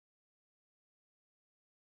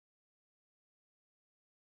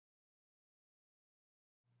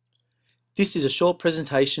This is a short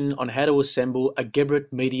presentation on how to assemble a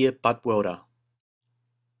Geberit Media butt welder.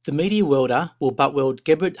 The Media welder will butt weld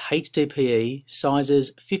Geberit HD PE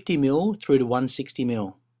sizes 50mm through to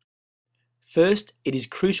 160mm. First, it is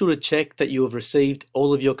crucial to check that you have received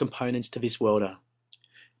all of your components to this welder.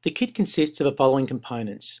 The kit consists of the following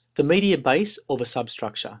components: the media base or the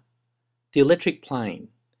substructure, the electric plane,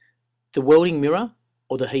 the welding mirror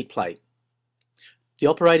or the heat plate, the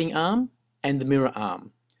operating arm and the mirror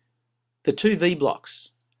arm, the two V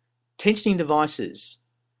blocks, tensioning devices,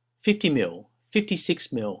 50mm,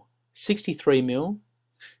 56mm, 63mm,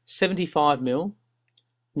 75mm,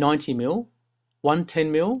 90mm,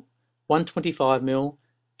 110mm, 125mm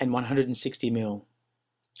and 160mm.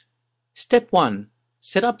 Step 1.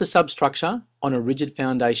 Set up the substructure on a rigid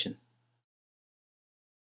foundation.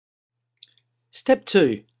 Step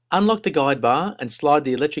 2. Unlock the guide bar and slide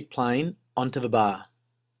the electric plane onto the bar.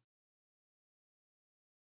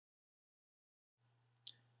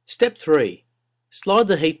 Step 3. Slide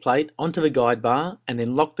the heat plate onto the guide bar and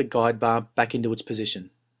then lock the guide bar back into its position.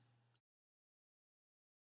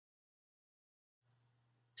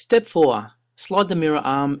 Step 4. Slide the mirror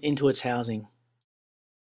arm into its housing.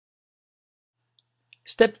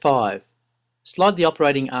 Step 5. Slide the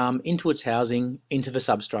operating arm into its housing into the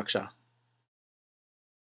substructure.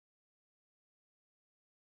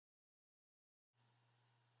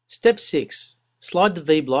 Step 6. Slide the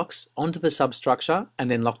V blocks onto the substructure and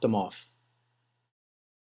then lock them off.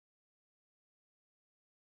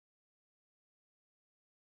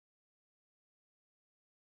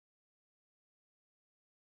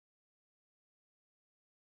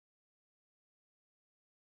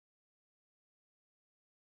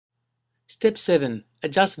 Step 7.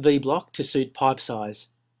 Adjust V block to suit pipe size.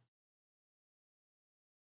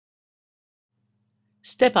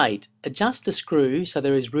 Step 8. Adjust the screw so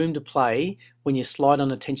there is room to play when you slide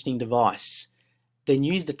on a tensioning device. Then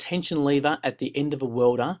use the tension lever at the end of a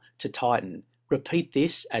welder to tighten. Repeat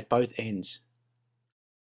this at both ends.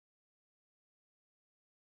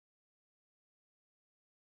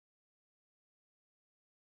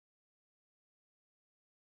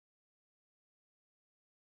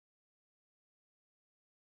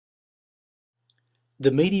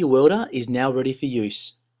 The media welder is now ready for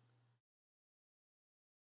use.